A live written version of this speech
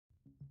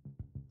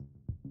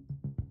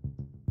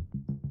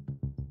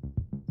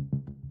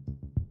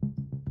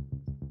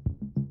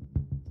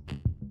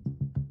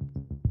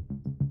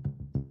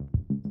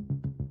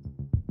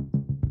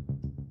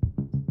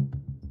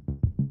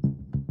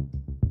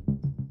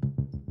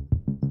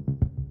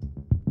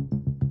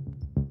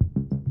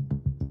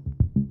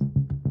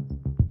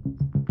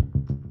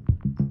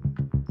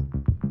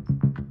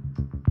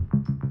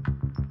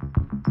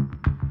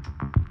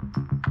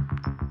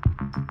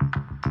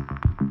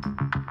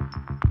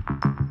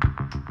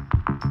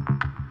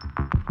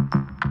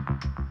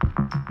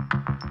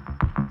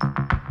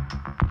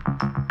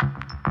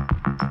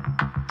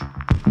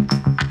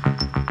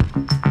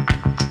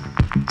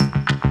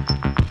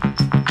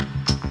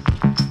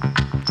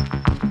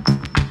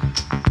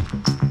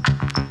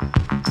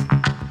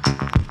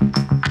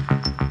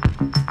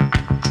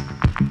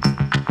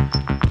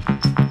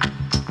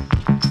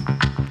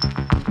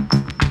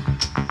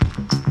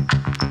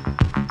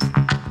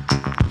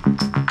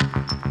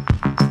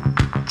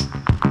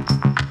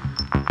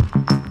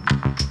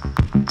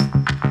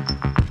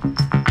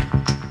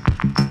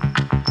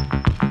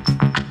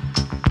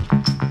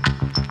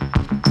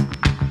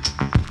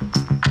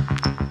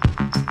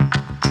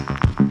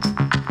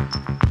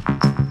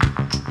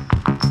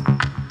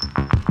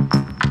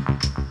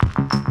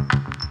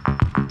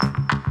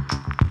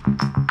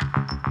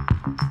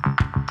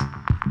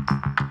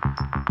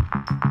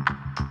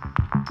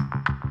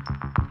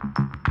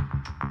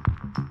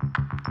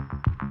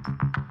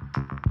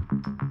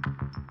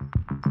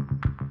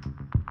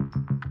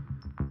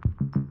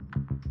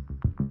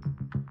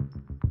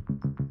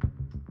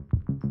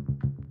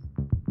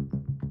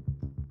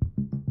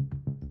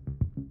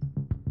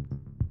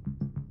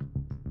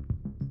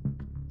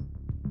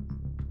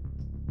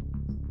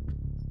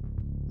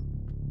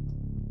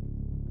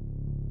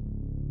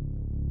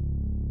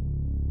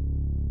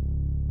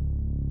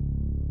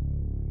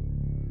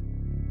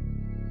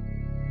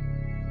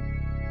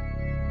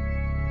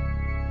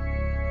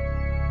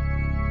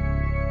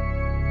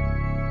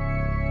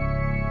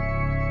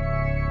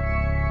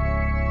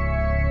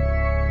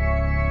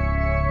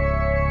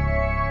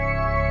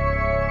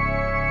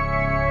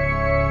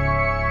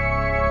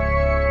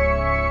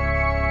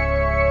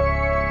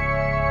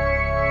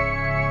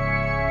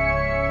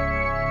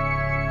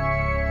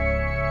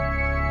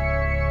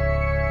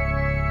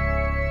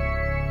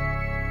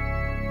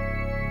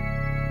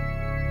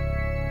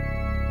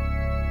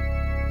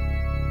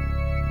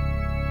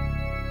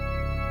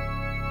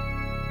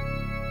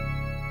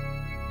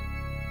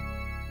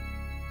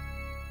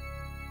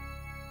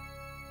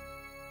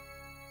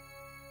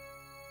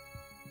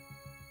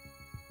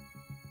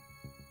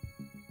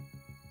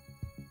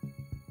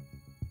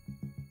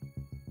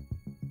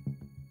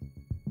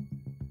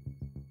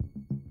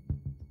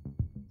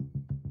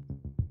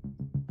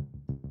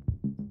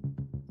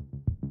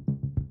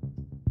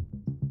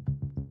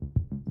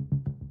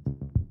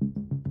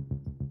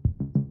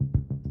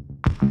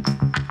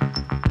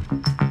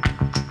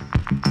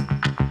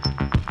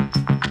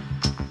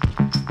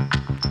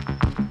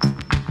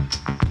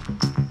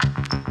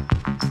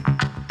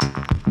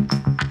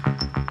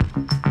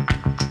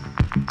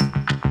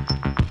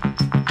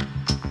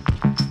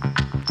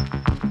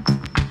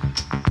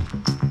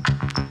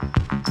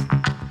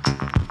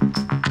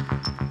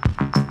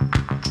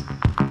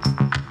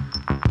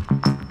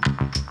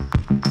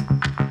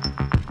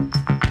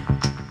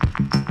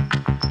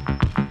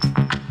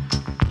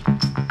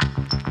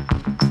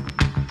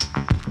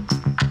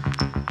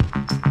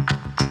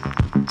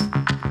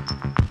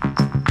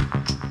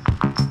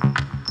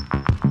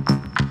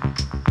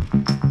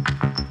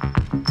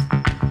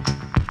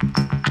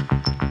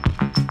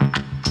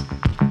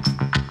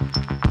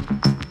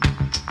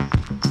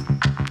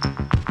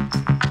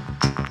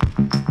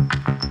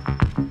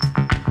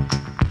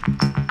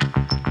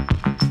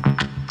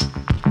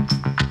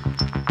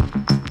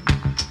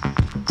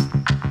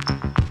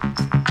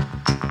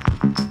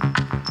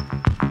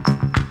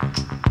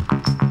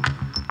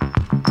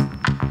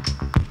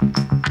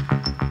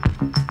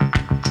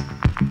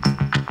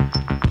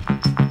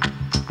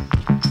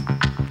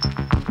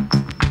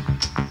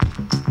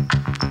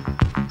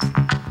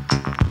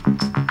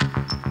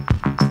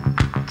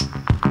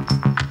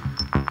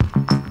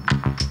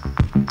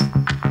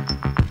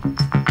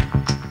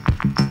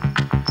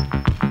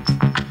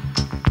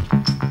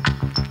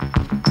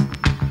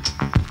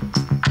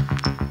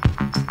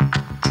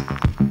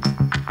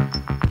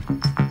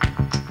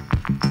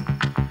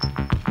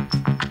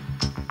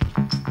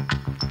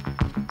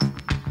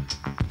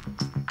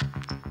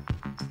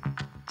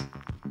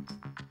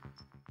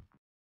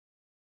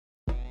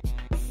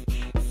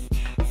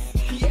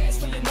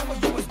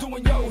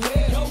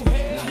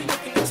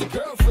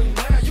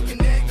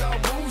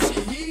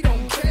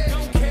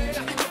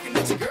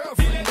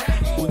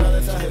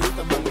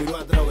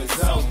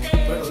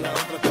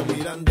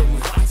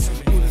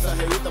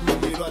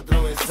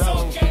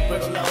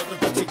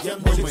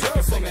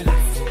chequeándome.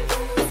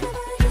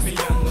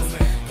 Mirándome,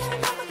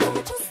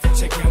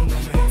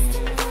 chequeándome,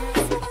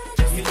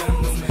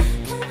 mirándome,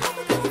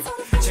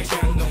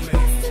 chequeándome,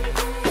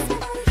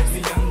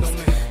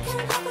 mirándome,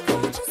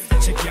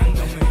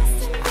 chequeándome,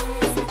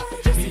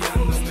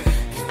 mirándome,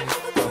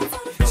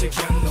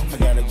 chequeándome. I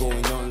got it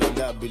going on like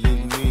that,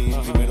 believe me.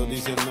 Primero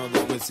dicen no,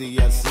 después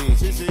sigue así.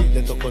 De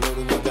estos colores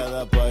uno de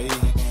cada país.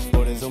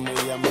 Por eso me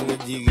llaman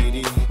el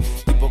jiguirí.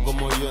 Tipo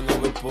como yo no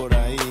ves por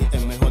ahí.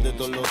 El mejor de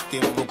todos los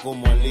tiempos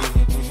como Ali.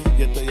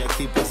 Yo estoy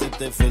aquí para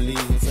hacerte feliz.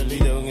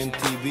 Video en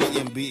TV y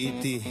en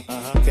BET.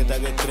 Que te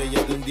haga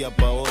estrella de un día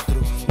para otro.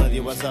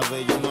 Nadie va a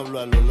saber, yo no hablo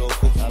a lo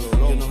loco.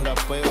 Yo no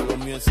rapeo, lo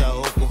mío es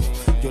ahogo.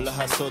 Yo las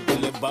azoto y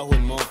les bajo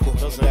el moco.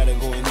 Got it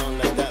going on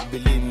like that,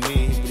 believe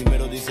me.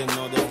 Primero dicen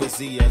no, después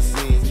sí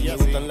así. Me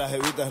gustan las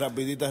jevitas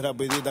rapiditas,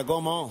 rapiditas,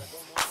 ¿cómo?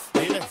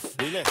 Dile,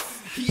 dile.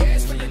 He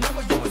asked for your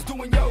number, you was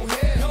doing your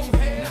hair. Now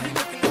he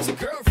looking at your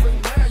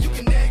girlfriend now. You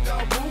can act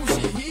all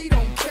bullshit, he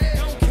don't care.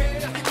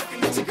 Now he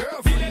looking at your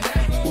girlfriend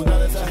now. Una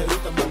de esas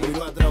jevitas me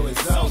miró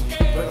atravesado,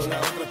 pero la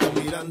otra está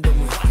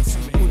mirándome.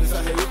 Una de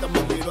esas jevitas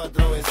me miró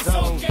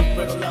atravesado,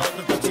 pero la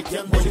otra está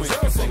chequeándome.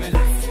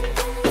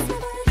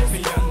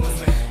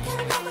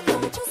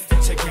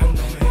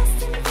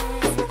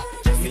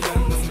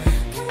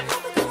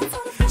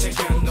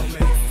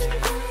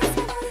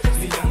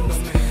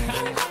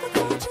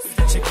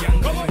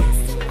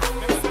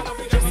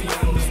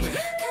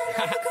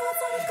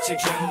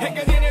 Es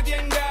que tiene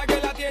tienda,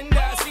 que la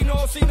tienda. Si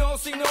no,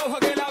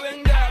 que la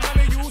venda.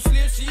 Mami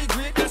useless, she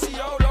grip that she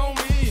all on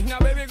me. Now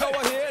baby go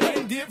ahead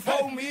and dip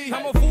for me.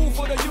 I'm a fool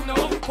for the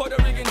Puerto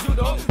Rican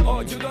judo. Oh,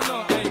 you don't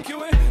know, hey,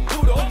 Q and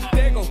Kudo.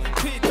 There go,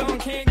 Pit Don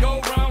can't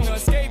go wrong. A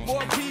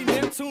skateboard P,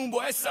 Neptune,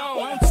 boy, it's on.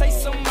 I don't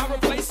chase them, I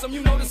replace them,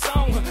 you know the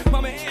song.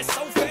 Mama ass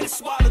so fat,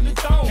 swallow the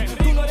tone.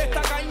 Tú no eres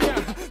tacaña,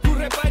 tú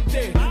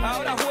reparte.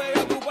 Ahora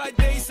juega tu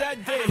parte y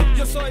salte.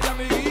 Yo soy el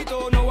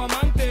amiguito, no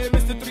amante.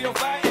 Mr.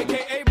 305,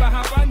 a.k.a.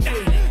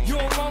 You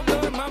don't want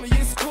none, mommy,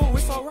 it's cool,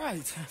 it's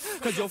alright,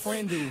 cause your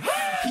friend do.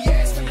 He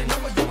asked for your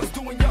number, you was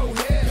doing your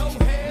hair. Now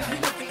he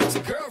looking at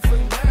your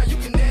girlfriend now. You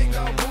can act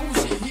all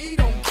bullshit, he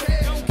don't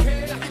care.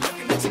 Now he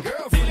looking at your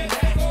girlfriend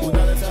now.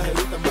 Una de esas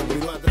jevitas me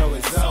miró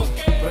atravesado,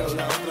 pero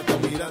la otra está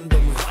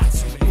mirándome.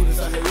 Una de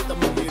esas jevitas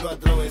me miró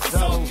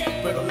atravesado,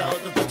 pero la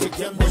otra está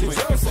chequeándome.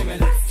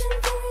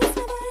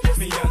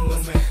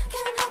 Mirándome,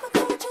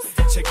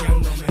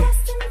 chequeándome,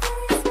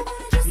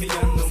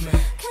 mirándome,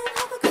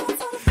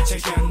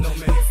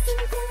 chequeándome,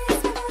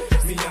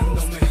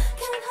 mirándome,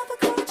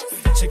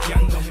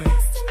 chequeándome,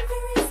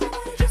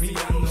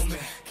 mirándome.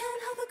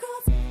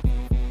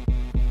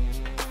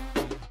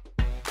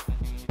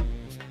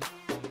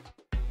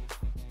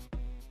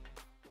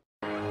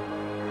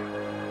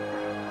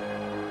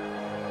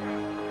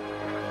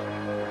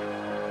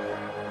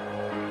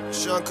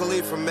 Sean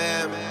Khalifa,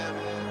 man.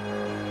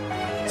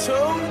 2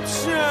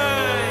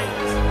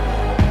 Chainz.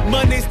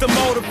 Money's the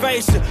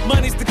motivation,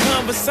 money's the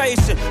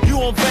conversation.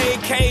 You on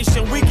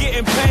vacation, we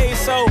getting paid,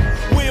 so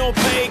we on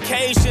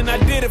vacation. I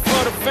did it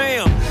for the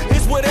fam.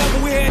 It's whatever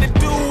we had to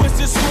do, it's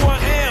just who I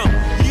am.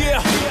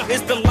 Yeah,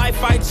 it's the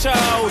life I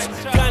chose.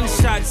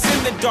 Gunshots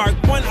in the dark,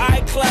 one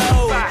eye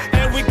closed.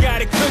 And we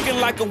got it cooking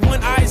like a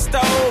one-eye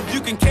stove.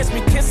 You can catch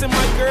me kissing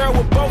my girl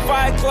with both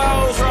eyes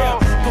closed. Yeah,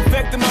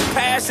 perfecting my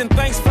passion,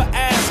 thanks for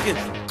asking.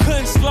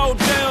 Couldn't slow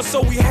down,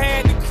 so we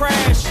had to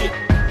crash it.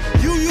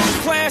 You use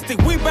plastic,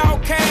 we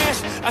bout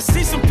cash. I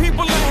see some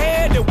people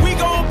ahead that we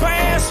gon'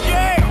 pass,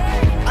 yeah.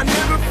 I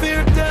never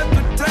fear death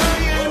or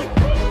dying.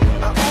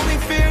 I only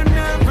fear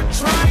never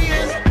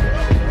trying.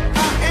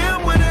 I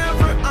am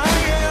whatever I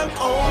am.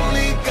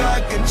 Only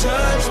God can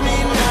judge me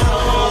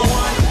now.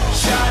 One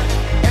shot,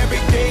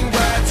 everything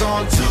rides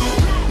on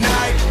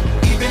tonight.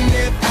 Even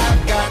if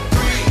I've got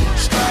 3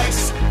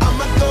 strikes,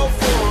 I'ma go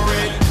for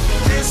it.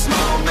 This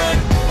moment,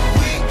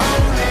 we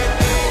own it.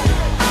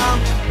 I'm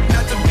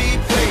not to be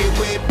played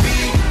with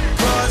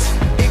because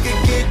it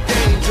could get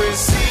dangerous.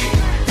 See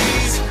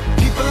these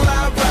people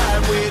I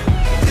ride with.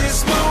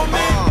 This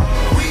moment,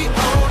 we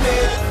own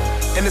it.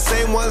 And the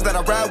same ones that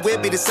I ride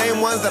with be the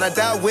same ones that I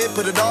die with.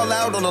 Put it all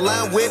out on the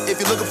line with. If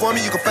you're looking for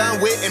me, you can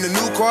find wit in the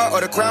new car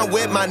or the crown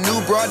with. My new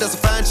broad does a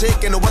fine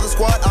chick in the weather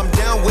squad. I'm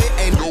down with.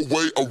 Ain't no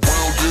way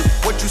around it.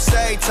 What you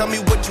say? Tell me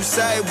what you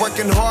say.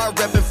 Working hard,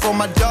 repping for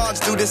my dogs.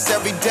 Do this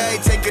every day.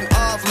 Taking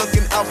off,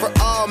 looking out for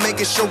all.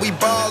 Making sure we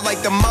ball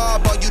like the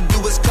mob. All you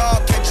do is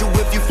call. Catch you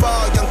if you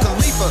fall. Young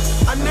Khalifa.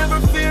 I never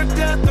fear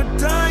death or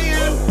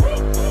dying.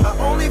 I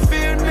only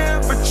fear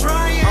never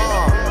trying.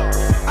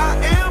 I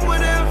am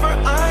whatever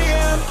I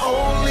am.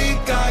 Only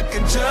God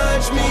can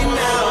judge me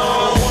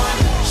now.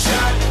 One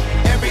shot,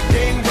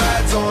 everything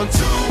rides on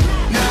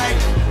tonight.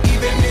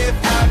 Even if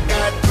I've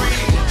got 3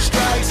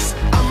 strikes,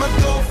 I'ma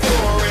go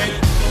for it.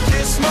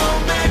 This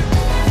moment,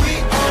 we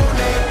own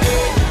it.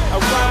 I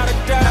ride or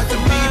die Not to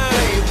for be mine.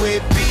 played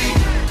with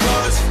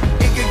because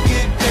it could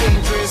get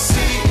dangerous.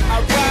 See, I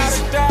ride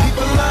or die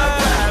people for I mine.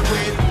 ride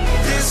with.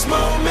 This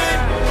moment,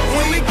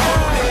 we own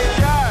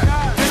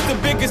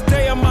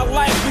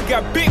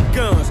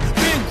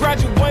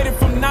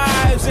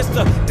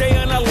just a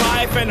day in the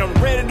life and I'm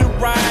ready to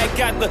ride.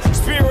 Got the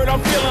spirit,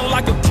 I'm feeling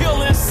like a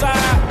kill inside.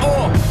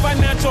 Or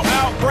financial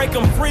outbreak,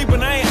 I'm free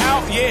but I ain't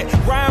out yet.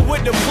 Ride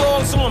with the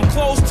plug so I'm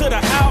close to the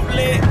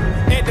outlet.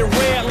 At the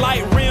red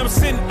light rim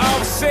sitting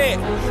offset.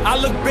 I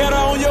look better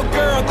on your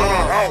girl than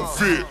her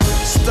outfit.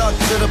 Stuck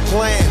to the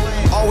plan.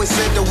 Always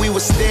said that we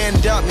would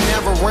stand up,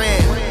 never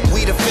ran.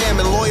 We the fam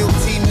and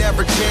loyalty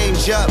never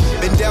change up.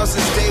 Been down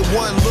since day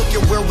one, look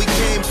at where we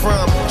came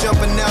from.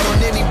 Jumping out on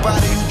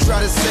anybody who try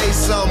to say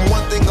something.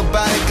 One thing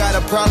about it, got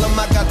a problem,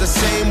 I got the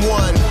same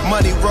one.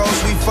 Money rolls,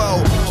 we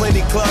fold.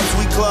 Plenty clubs,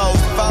 we close.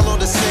 Follow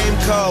the same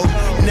code.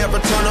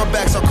 Never turn our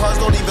backs, our cars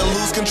don't even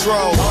lose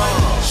control.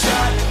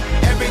 Shot